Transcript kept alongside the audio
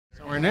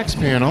next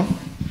panel,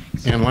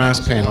 and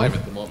last panel,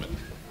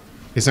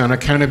 is on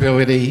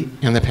accountability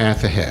and the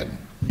path ahead.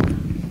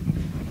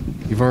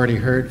 You've already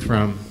heard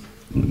from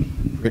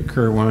Brit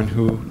Kirwan,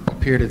 who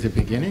appeared at the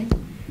beginning,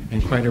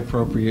 and quite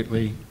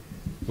appropriately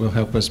will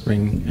help us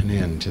bring an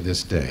end to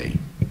this day.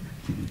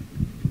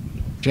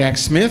 Jack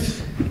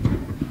Smith.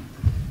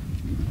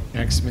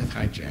 Jack Smith,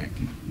 hi Jack,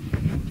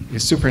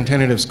 is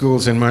Superintendent of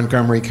Schools in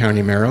Montgomery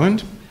County,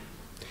 Maryland.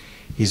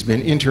 He's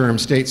been Interim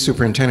State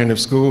Superintendent of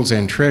Schools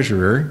and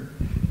Treasurer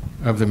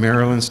of the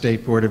Maryland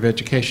State Board of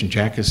Education.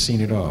 Jack has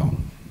seen it all,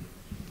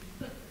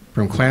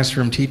 from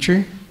classroom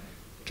teacher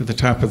to the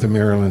top of the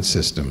Maryland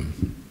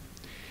system.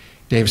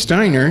 Dave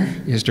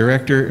Steiner is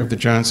Director of the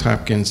Johns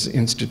Hopkins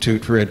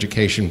Institute for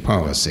Education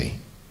Policy.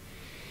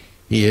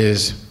 He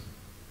is,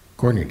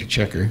 according to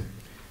Checker,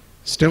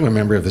 still a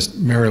member of the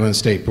Maryland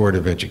State Board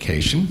of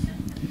Education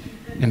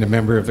and a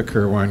member of the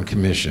Kirwan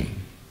Commission.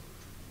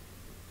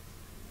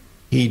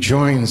 He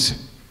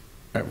joins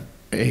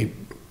a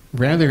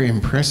rather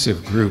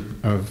impressive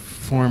group of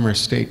former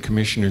state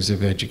commissioners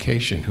of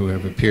education who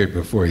have appeared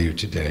before you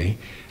today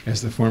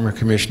as the former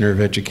commissioner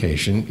of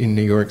education in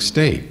New York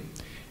State.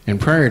 And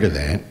prior to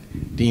that,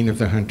 Dean of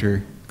the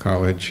Hunter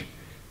College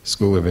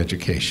School of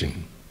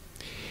Education.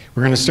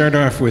 We're going to start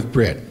off with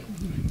Brit.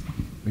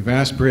 We've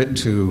asked Brit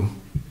to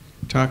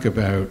talk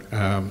about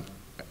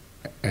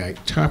a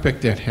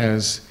topic that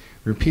has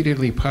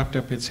repeatedly popped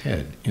up its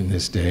head in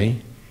this day,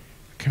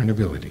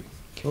 accountability.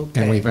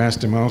 Okay. And we've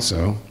asked him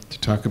also to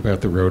talk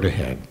about the road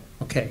ahead.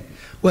 Okay.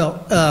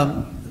 Well,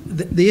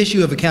 the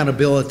issue of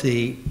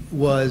accountability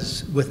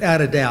was,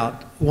 without a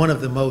doubt, one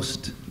of the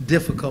most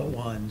difficult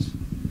ones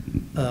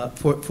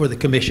for the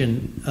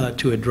Commission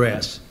to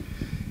address.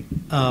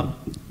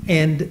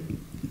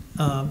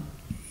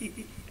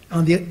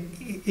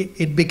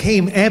 It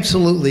became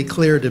absolutely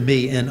clear to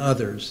me and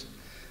others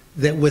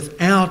that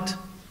without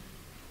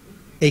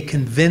a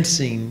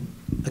convincing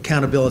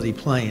accountability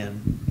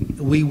plan,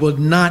 we would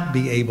not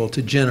be able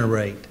to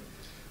generate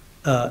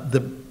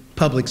the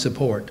public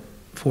support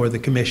for the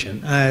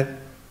Commission. I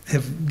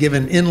have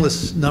given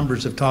endless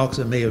numbers of talks,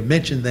 I may have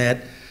mentioned that,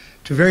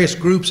 to various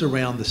groups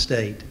around the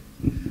state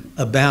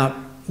about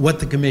what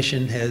the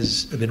Commission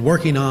has been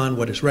working on,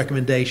 what its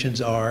recommendations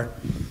are,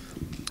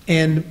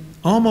 and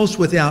almost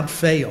without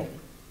fail,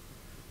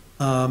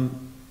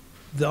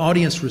 the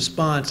audience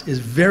response is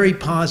very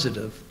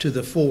positive to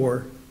the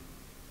 4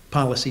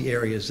 policy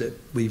areas that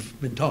we've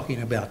been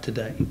talking about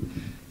today.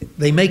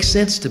 They make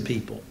sense to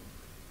people,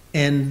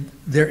 and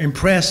they're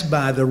impressed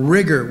by the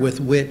rigor with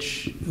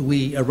which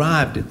we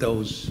arrived at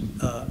those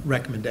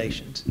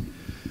recommendations.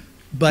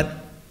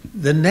 But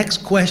the next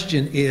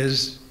question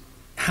is,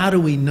 how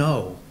do we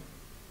know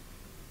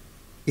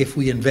if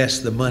we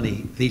invest the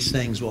money, these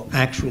things will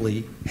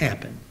actually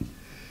happen?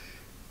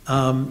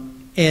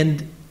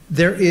 And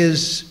there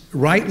is,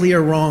 rightly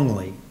or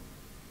wrongly,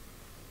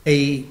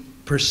 a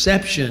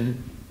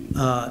perception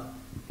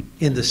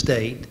in the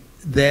state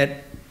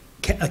that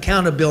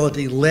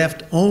accountability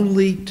left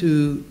only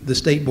to the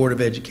State Board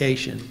of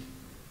Education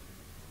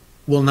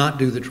will not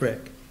do the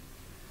trick.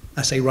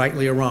 I say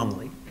rightly or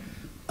wrongly.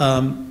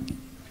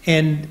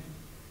 And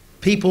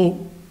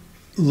people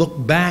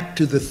look back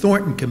to the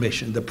Thornton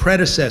Commission, the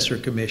predecessor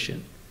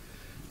commission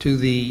to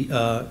the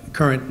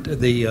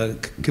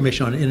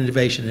Commission on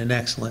Innovation and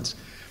Excellence.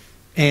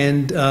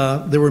 And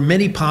there were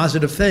many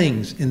positive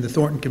things in the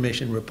Thornton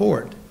Commission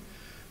report.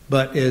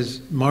 But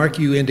as Mark,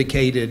 you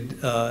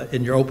indicated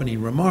in your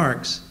opening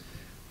remarks,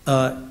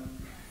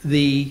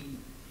 the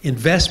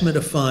investment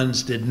of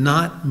funds did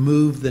not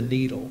move the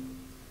needle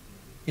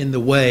in the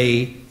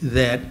way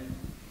that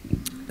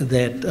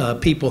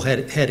people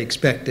had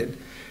expected.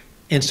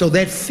 And so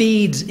that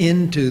feeds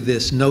into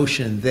this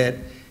notion that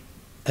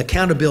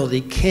accountability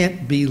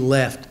can't be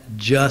left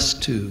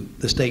just to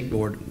the State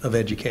Board of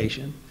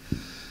Education.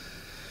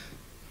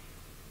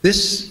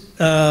 This,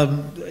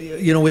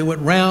 you know, we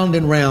went round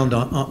and round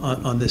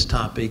on this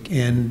topic,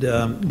 and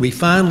we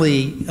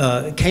finally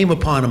came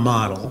upon a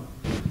model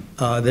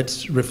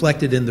that's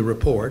reflected in the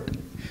report,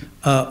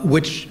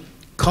 which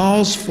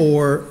calls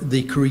for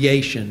the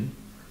creation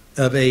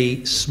of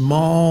a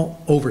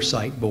small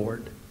oversight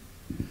board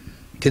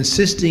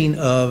consisting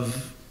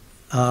of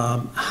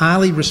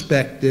highly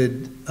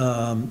respected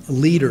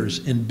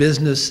leaders in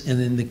business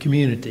and in the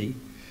community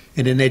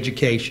and in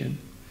education,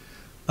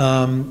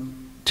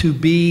 to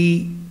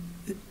be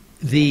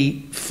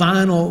the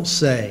final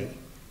say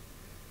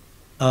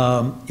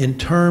in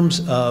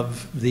terms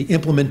of the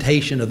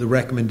implementation of the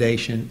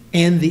recommendation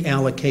and the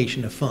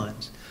allocation of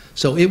funds.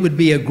 So it would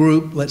be a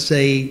group, let's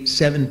say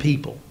 7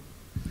 people.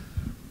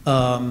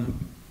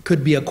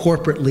 Could be a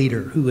corporate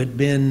leader who had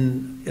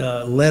been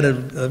led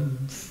a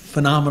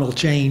phenomenal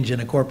change in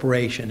a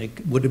corporation.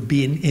 It would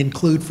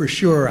include for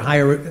sure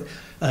higher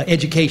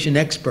education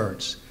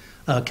experts,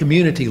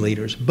 community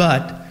leaders,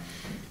 but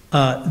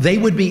they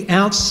would be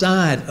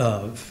outside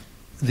of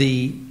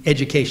the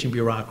education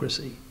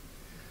bureaucracy.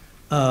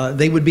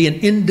 They would be an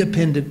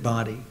independent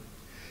body.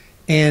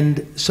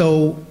 And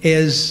so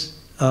as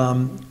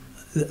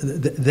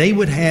they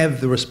would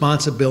have the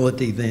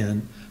responsibility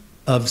then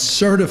of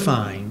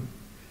certifying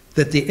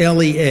that the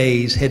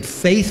LEAs had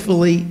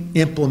faithfully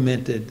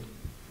implemented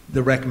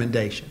the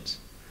recommendations.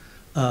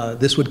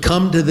 This would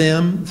come to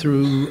them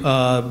through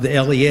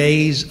the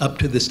LEAs up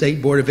to the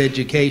State Board of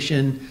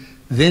Education,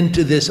 then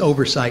to this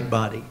oversight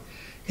body.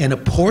 And a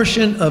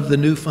portion of the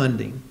new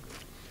funding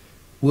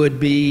would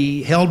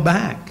be held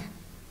back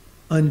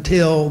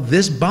until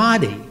this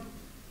body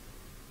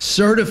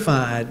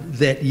certified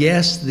that,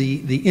 yes,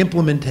 the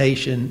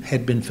implementation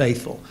had been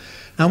faithful.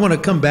 I want to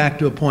come back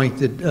to a point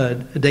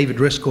that David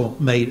Driscoll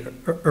made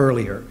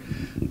earlier.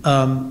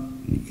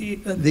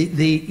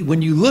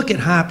 When you look at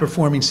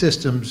high-performing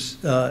systems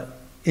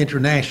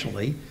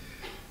internationally,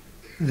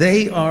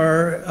 they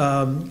have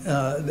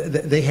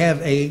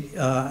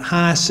a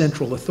high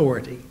central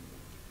authority.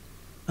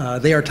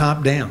 They are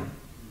top-down.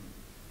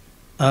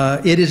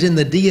 It is in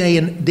the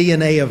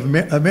DNA of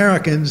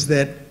Americans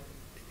that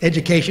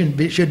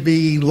education should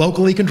be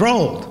locally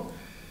controlled.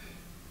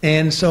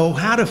 And so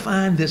how to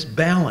find this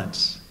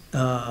balance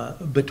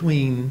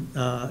between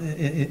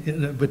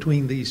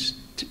these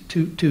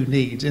two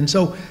needs. And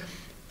so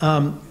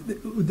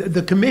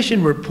the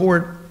commission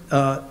report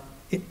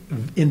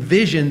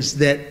envisions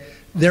that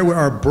there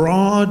are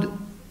broad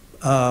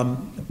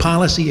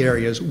policy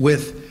areas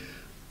with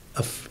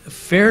a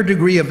fair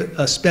degree of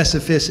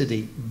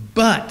specificity,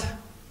 but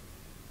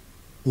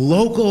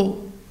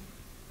local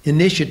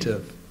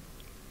initiative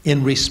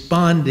in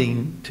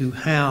responding to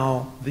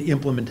how the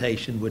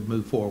implementation would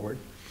move forward.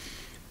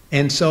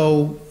 And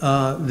so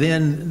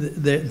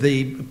then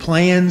the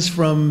plans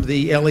from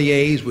the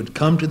LEAs would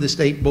come to the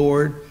state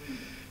board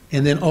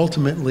and then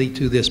ultimately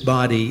to this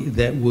body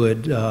that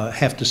would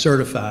have to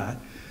certify.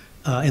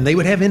 And they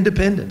would have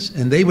independence,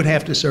 and they would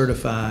have to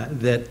certify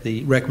that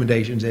the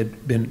recommendations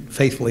had been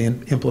faithfully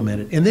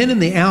implemented. And then in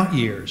the out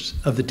years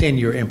of the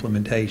 10-year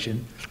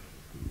implementation,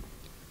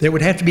 there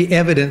would have to be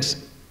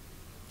evidence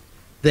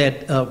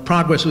that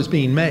progress was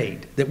being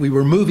made, that we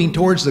were moving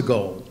towards the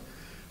goal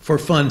for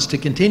funds to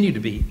continue to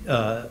be,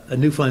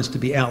 new funds to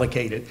be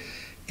allocated.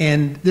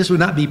 And this would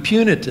not be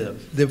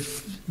punitive.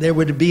 There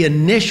would be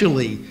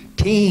initially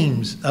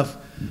teams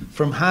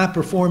from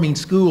high-performing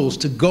schools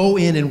to go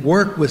in and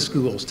work with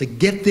schools to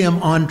get them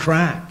on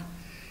track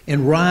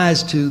and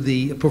rise to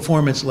the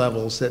performance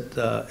levels that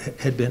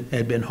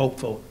had been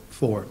hoped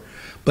for.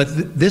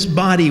 But this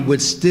body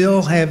would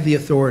still have the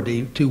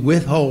authority to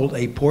withhold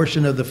a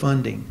portion of the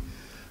funding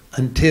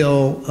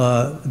until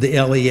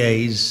the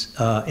LEAs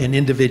and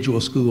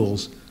individual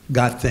schools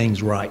got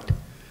things right.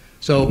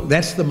 So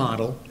that's the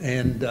model,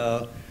 and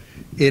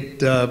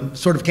it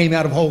sort of came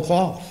out of whole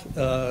cloth.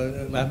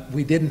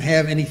 We didn't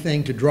have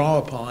anything to draw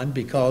upon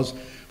because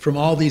from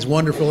all these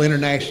wonderful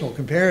international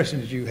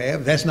comparisons you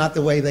have, that's not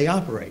the way they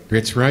operate.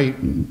 Brit's right.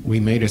 We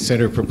made a set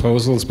of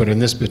proposals, but in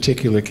this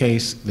particular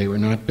case, they were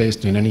not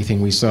based on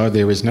anything we saw.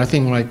 There was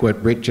nothing like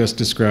what Brit just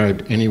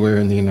described anywhere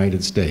in the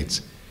United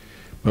States.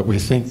 But we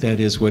think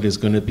that is what is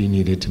going to be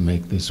needed to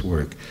make this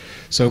work.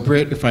 So,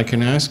 Brit, if I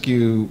can ask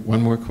you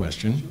one more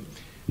question,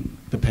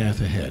 the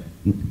path ahead.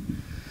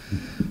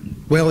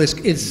 Well,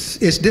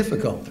 it's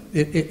difficult.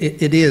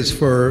 It is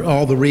for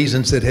all the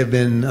reasons that have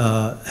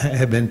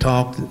been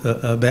talked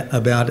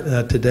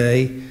about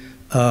today.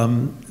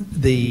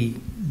 The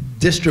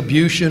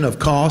distribution of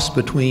costs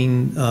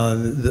between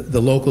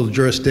the local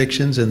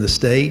jurisdictions and the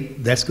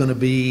state, that's going to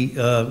be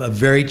a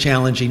very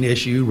challenging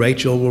issue.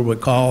 Rachel will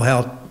recall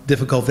how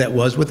difficult that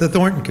was with the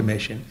Thornton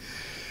Commission.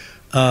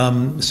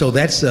 So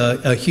that's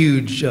a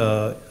huge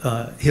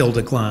hill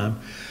to climb.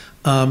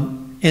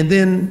 And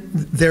then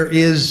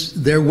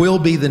there will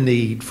be the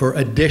need for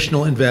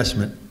additional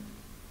investment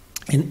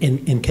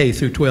in K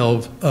through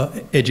 12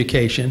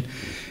 education.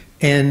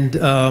 And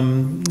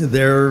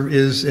there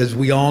is, as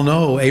we all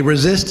know, a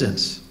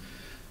resistance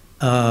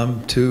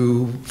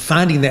to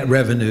finding that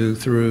revenue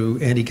through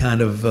any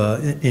kind of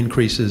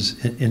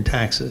increases in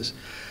taxes.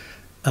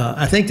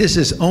 I think this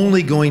is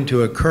only going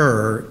to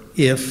occur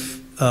if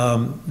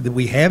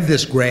we have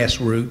this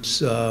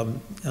grassroots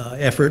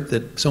effort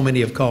that so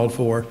many have called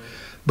for,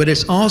 but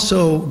it's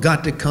also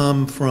got to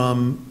come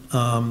from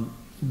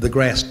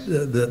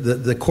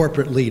the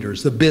corporate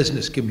leaders, the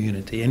business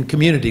community, and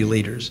community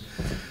leaders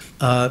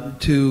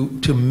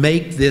to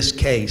make this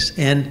case.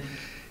 And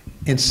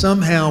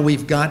somehow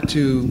we've got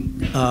to,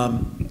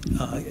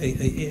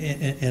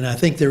 and I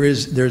think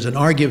there's an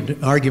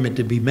argument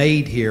to be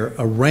made here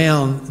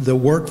around the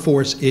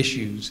workforce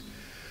issues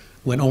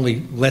when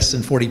only less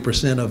than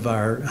 40% of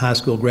our high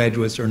school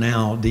graduates are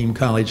now deemed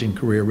college and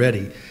career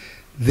ready.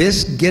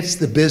 This gets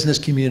the business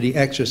community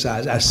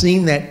exercise. I've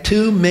seen that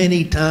too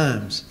many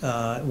times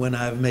when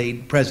I've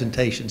made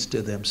presentations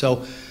to them.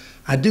 So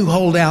I do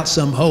hold out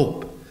some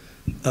hope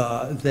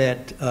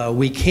that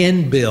we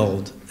can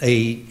build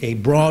a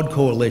broad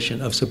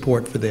coalition of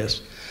support for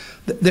this.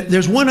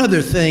 There's one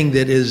other thing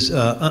that is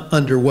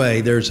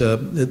underway. There's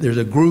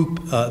a group,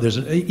 there's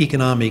an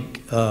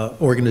economic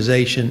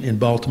organization in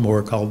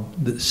Baltimore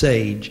called the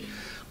SAGE,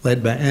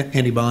 led by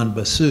Anibon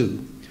Basu,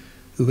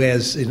 who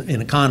has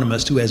an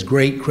economist who has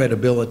great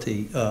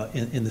credibility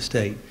in the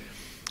state.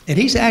 And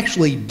he's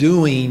actually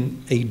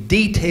doing a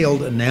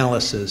detailed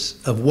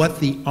analysis of what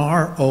the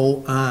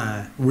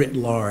ROI writ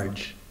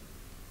large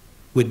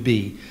would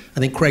be. I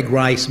think Craig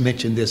Rice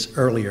mentioned this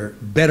earlier.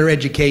 Better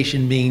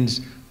education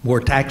means more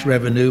tax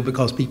revenue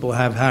because people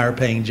have higher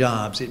paying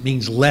jobs. It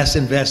means less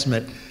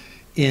investment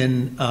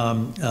in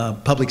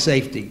public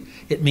safety.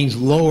 It means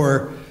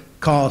lower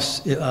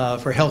costs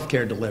for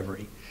healthcare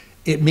delivery.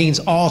 It means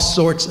all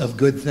sorts of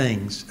good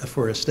things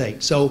for a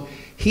state. So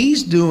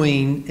he's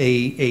doing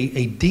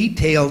a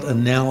detailed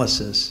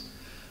analysis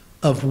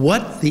of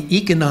what the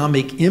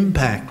economic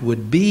impact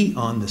would be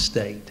on the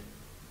state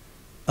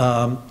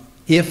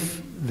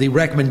if the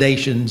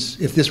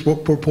recommendations, if this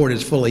report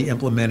is fully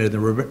implemented,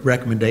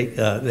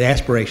 the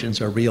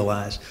aspirations are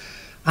realized.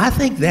 I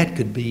think that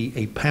could be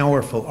a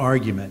powerful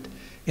argument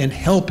in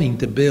helping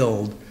to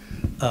build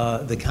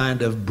the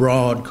kind of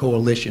broad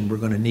coalition we're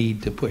going to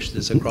need to push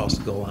this across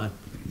the goal line.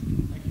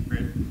 Thank you,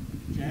 Brit.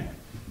 Jack,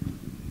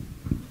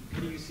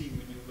 what do you see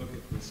when you look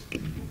at this?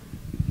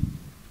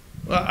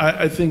 Well,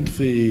 I think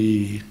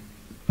the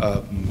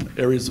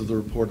areas of the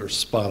report are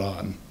spot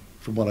on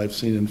from what I've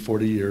seen in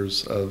 40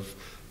 years of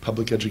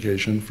public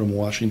education, from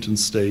Washington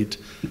State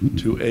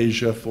to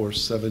Asia for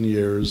 7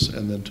 years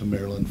and then to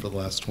Maryland for the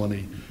last 20.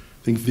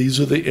 I think these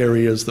are the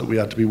areas that we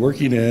ought to be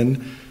working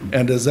in,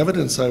 and as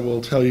evidence I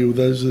will tell you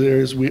those are the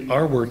areas we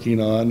are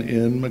working on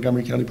in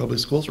Montgomery County Public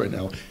Schools right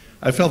now.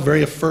 I felt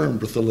very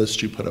affirmed with the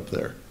list you put up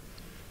there,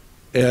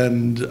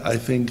 and I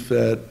think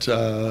that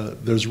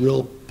there's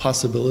real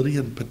possibility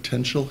and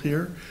potential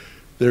here.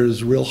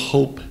 There's real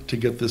hope to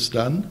get this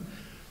done.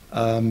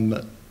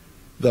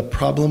 The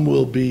problem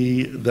will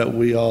be that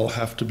we all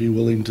have to be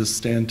willing to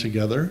stand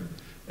together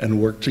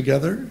and work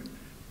together,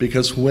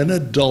 because when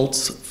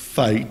adults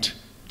fight,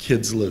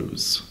 kids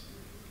lose.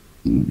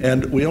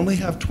 And we only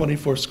have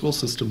 24 school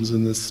systems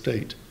in this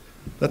state.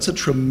 That's a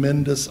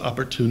tremendous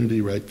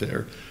opportunity right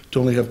there, to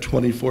only have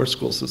 24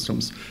 school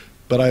systems.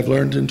 But I've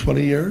learned in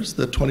 20 years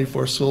that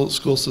 24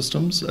 school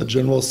systems, a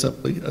General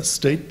Assembly, a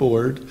state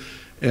board,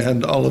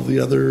 and all of the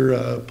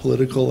other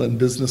political and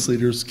business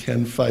leaders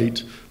can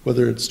fight,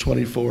 whether it's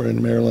 24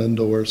 in Maryland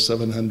or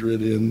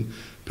 700 in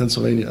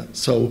Pennsylvania.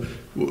 So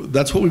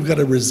that's what we've got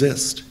to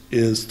resist,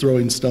 is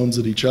throwing stones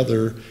at each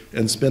other,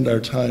 and spend our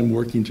time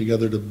working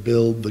together to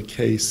build the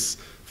case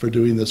for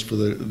doing this for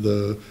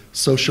the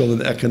social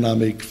and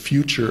economic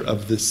future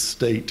of this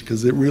state,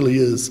 because it really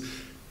is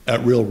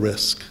at real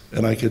risk.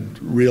 And I could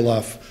reel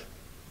off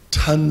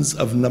tons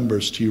of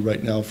numbers to you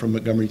right now from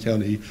Montgomery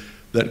County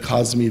that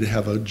cause me to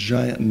have a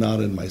giant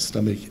knot in my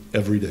stomach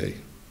every day.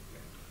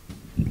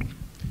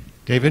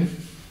 David?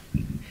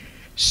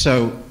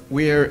 So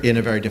we're in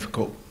a very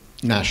difficult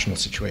national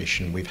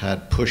situation. We've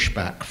had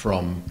pushback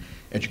from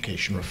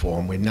education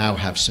reform. We now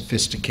have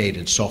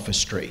sophisticated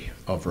sophistry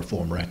of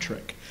reform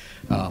rhetoric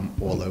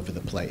all over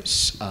the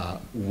place,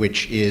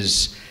 which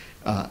is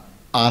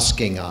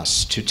asking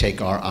us to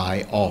take our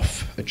eye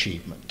off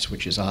achievement,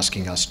 which is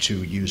asking us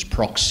to use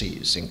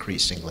proxies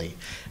increasingly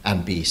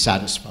and be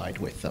satisfied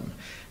with them.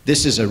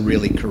 This is a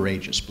really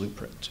courageous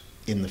blueprint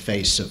in the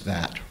face of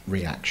that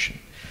reaction.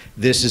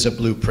 This is a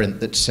blueprint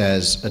that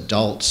says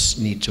adults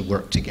need to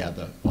work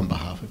together on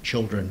behalf of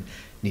children,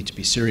 need to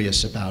be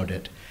serious about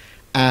it.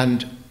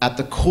 And at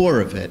the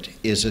core of it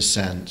is a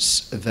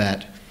sense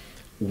that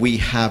we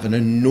have an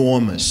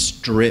enormous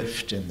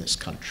drift in this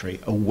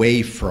country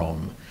away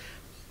from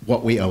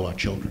what we owe our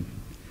children.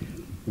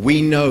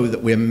 We know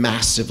that we're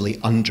massively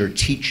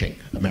under-teaching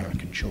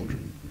American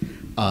children.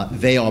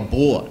 They are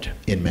bored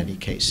in many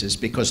cases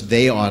because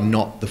they are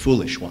not the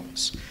foolish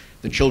ones.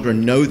 The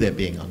children know they're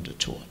being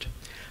undertaught.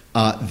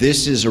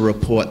 This is a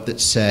report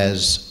that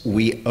says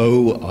we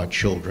owe our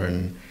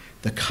children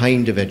the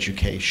kind of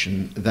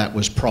education that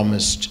was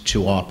promised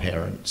to our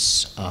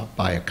parents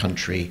by a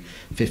country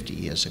 50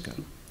 years ago.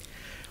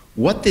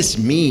 What this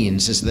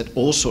means is that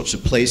all sorts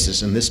of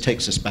places, and this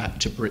takes us back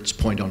to Brit's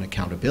point on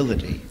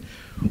accountability,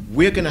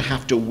 we're going to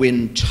have to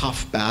win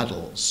tough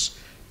battles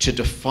to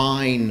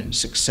define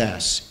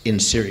success in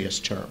serious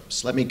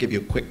terms. Let me give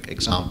you quick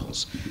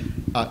examples.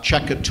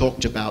 Tucker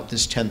talked about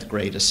this 10th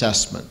grade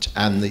assessment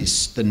and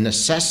the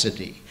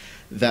necessity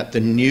that the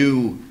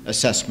new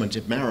assessment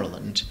in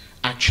Maryland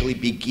actually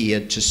be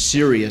geared to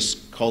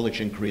serious college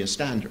and career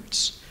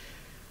standards.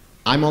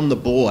 I'm on the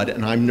board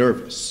and I'm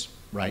nervous,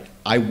 right?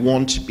 I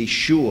want to be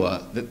sure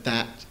that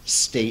that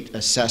state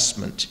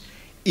assessment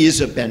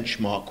is a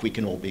benchmark we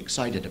can all be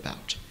excited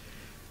about.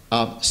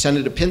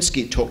 Senator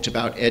Pinsky talked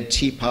about Ed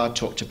TPA,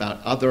 talked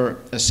about other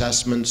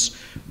assessments.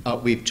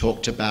 We've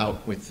talked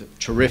about, with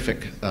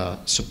terrific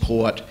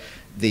support,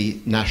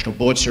 the National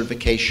Board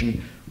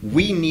Certification.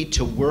 We need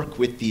to work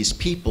with these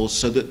people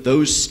so that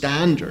those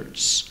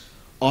standards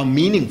are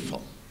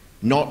meaningful,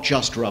 not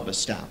just rubber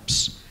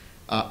stamps.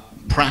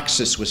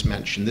 Praxis was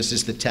mentioned. This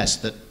is the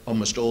test that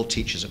almost all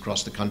teachers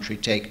across the country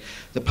take.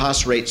 The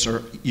pass rates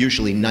are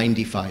usually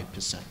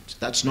 95%.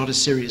 That's not a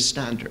serious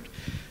standard.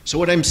 So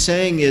what I'm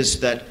saying is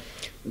that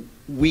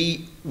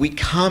we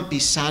can't be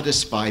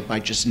satisfied by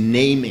just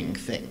naming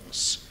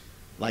things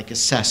like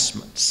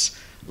assessments,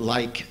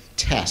 like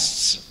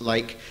tests,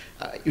 like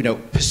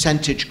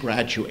percentage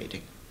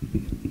graduating.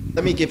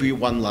 Let me give you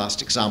one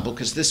last example,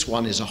 because this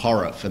one is a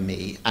horror for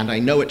me, and I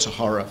know it's a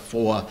horror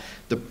for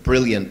the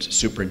brilliant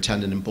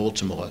superintendent in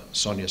Baltimore,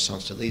 Sonia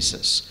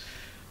Sanstelisis.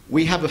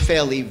 We have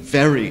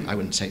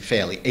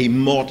a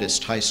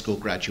modest high school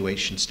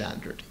graduation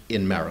standard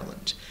in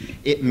Maryland.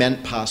 It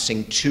meant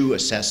passing 2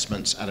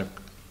 assessments at a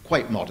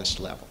quite modest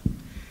level.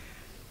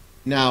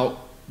 Now,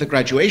 the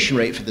graduation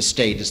rate for the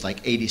state is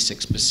like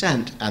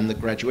 86%, and the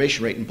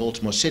graduation rate in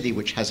Baltimore City,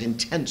 which has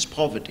intense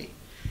poverty,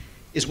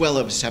 is well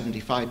over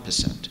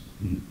 75%.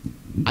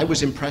 I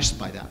was impressed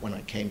by that when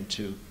I came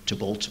to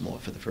Baltimore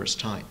for the first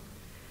time.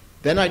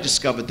 Then I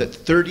discovered that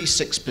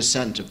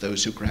 36% of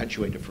those who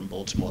graduated from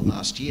Baltimore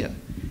last year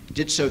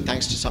did so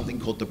thanks to something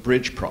called the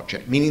Bridge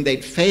Project, meaning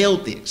they'd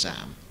failed the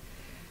exam,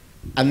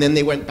 and then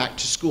they went back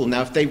to school.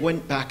 Now, if they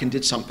went back and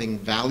did something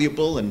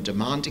valuable and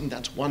demanding,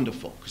 that's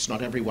wonderful, because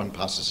not everyone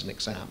passes an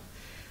exam.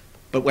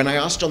 But when I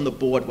asked on the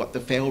board what the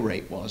fail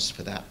rate was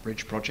for that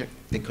Bridge Project,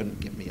 they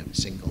couldn't give me a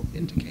single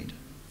indicator.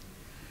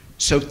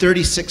 So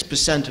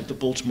 36% of the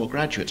Baltimore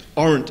graduates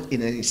aren't,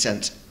 in any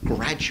sense,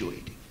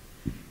 graduating.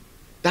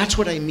 That's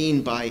what I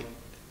mean by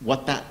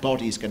what that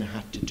body is going to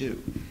have to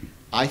do.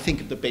 I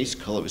think of the Base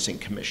Closing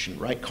Commission,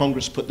 right?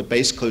 Congress put the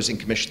Base Closing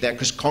Commission there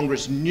because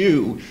Congress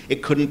knew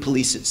it couldn't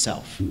police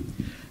itself.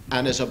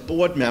 And as a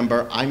board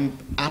member, I'm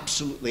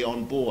absolutely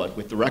on board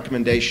with the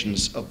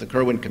recommendations of the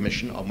Kirwan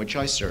Commission, on which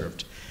I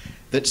served,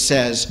 that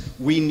says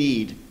we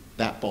need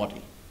that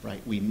body,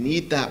 right? We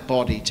need that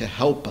body to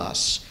help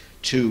us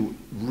to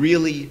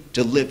really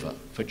deliver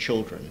for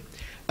children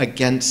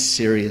against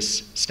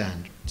serious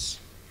standards.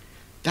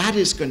 That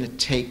is going to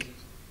take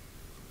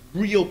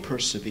real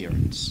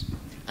perseverance,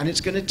 and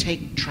it's going to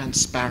take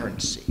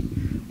transparency.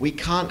 We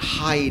can't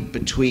hide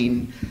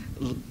between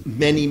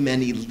many,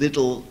 many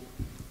little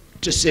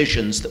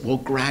decisions that will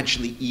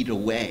gradually eat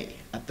away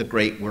at the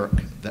great work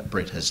that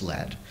Brit has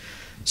led.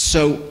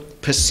 So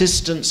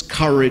persistence,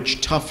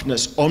 courage,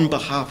 toughness on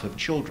behalf of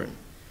children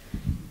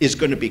is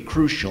going to be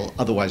crucial,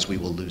 otherwise we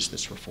will lose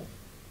this reform.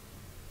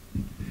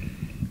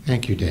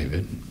 Thank you,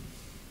 David.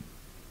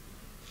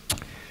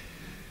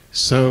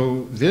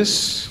 So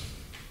this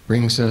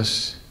brings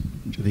us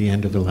to the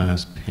end of the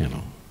last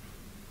panel.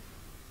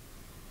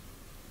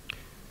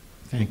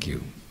 Thank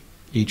you,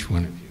 each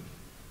one of you,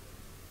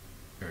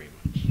 very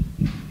much.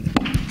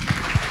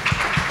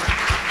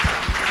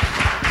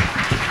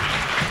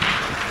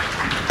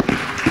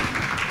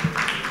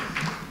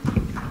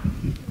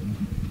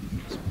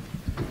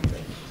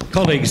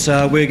 Colleagues,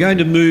 we're going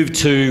to move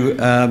to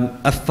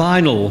a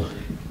final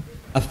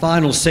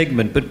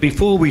segment, but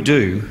before we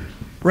do,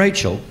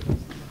 Rachel,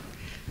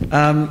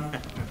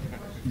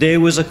 there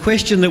was a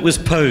question that was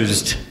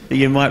posed that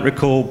you might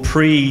recall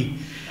pre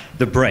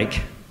the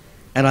break,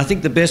 and I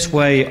think the best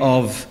way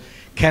of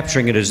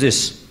capturing it is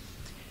this.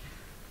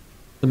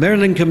 The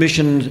Maryland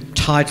Commission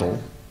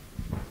title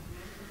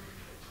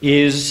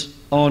is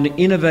on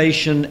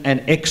innovation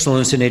and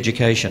excellence in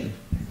education.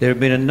 There have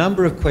been a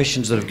number of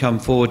questions that have come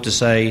forward to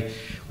say,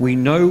 we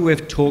know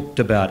we've talked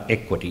about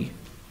equity,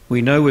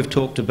 we know we've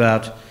talked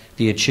about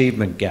the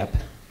achievement gap.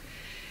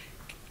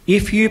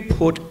 If you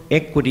put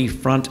equity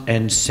front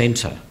and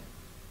centre,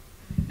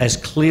 as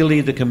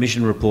clearly the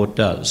Commission report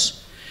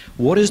does,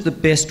 what is the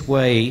best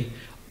way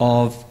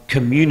of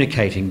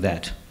communicating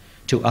that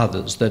to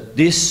others, that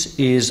this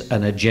is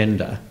an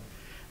agenda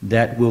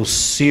that will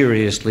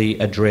seriously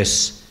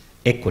address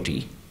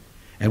equity?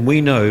 And we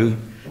know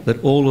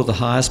that all of the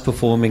highest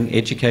performing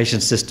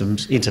education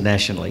systems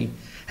internationally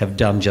have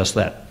done just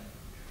that.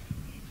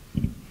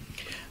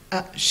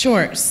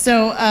 Sure.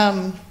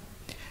 So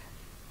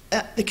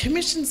the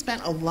Commission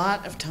spent a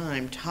lot of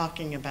time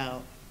talking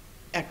about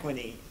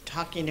equity,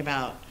 talking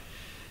about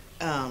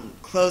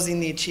closing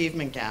the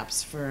achievement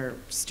gaps for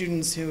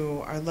students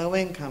who are low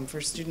income,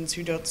 for students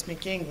who don't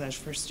speak English,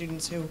 for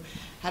students who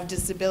have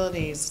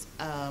disabilities,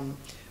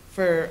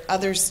 for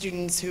other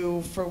students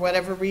who, for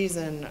whatever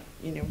reason,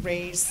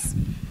 race,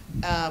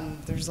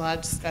 there's a lot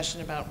of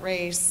discussion about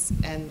race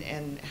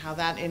and how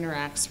that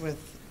interacts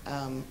with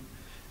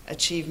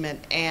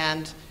achievement.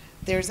 And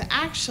there's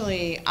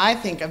actually, I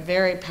think, a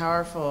very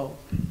powerful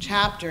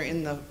chapter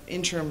in the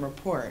interim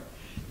report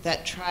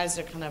that tries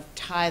to kind of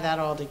tie that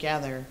all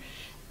together,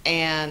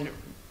 and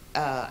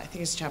I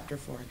think it's chapter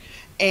 4,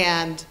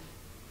 and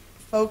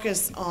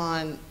focus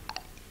on,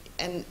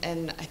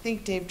 and I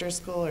think Dave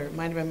Driscoll, or it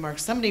might have been Mark,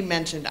 somebody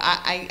mentioned,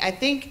 I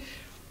think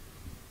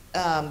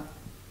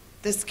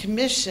this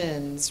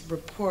Commission's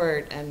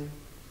report and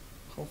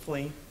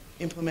hopefully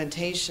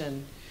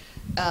implementation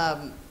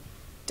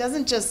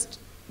doesn't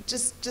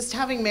just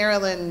having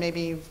Maryland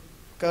maybe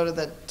go to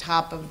the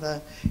top of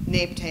the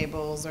NAEP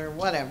tables or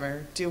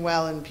whatever, do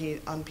well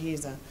on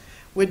PISA,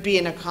 would be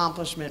an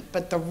accomplishment.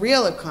 But the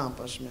real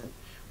accomplishment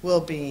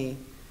will be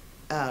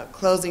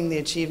closing the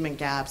achievement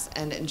gaps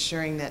and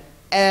ensuring that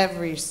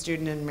every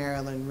student in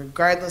Maryland,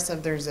 regardless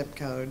of their zip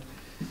code,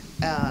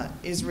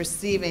 is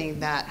receiving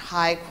that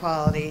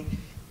high-quality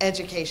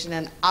education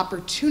and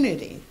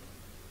opportunity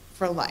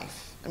for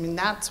life. I mean,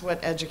 that's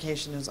what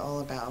education is all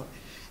about.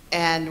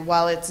 And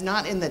while it's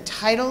not in the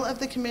title of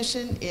the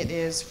commission, it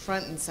is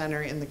front and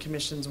center in the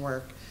commission's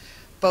work,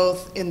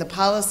 both in the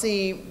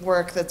policy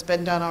work that's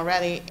been done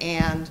already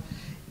and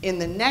in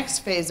the next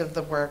phase of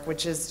the work,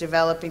 which is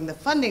developing the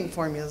funding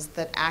formulas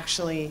that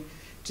actually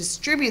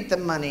distribute the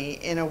money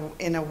in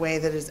a way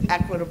that is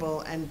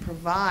equitable and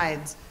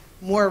provides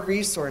more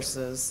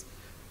resources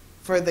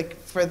for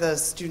the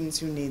students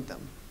who need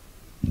them.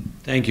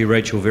 Thank you,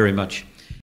 Rachel, very much.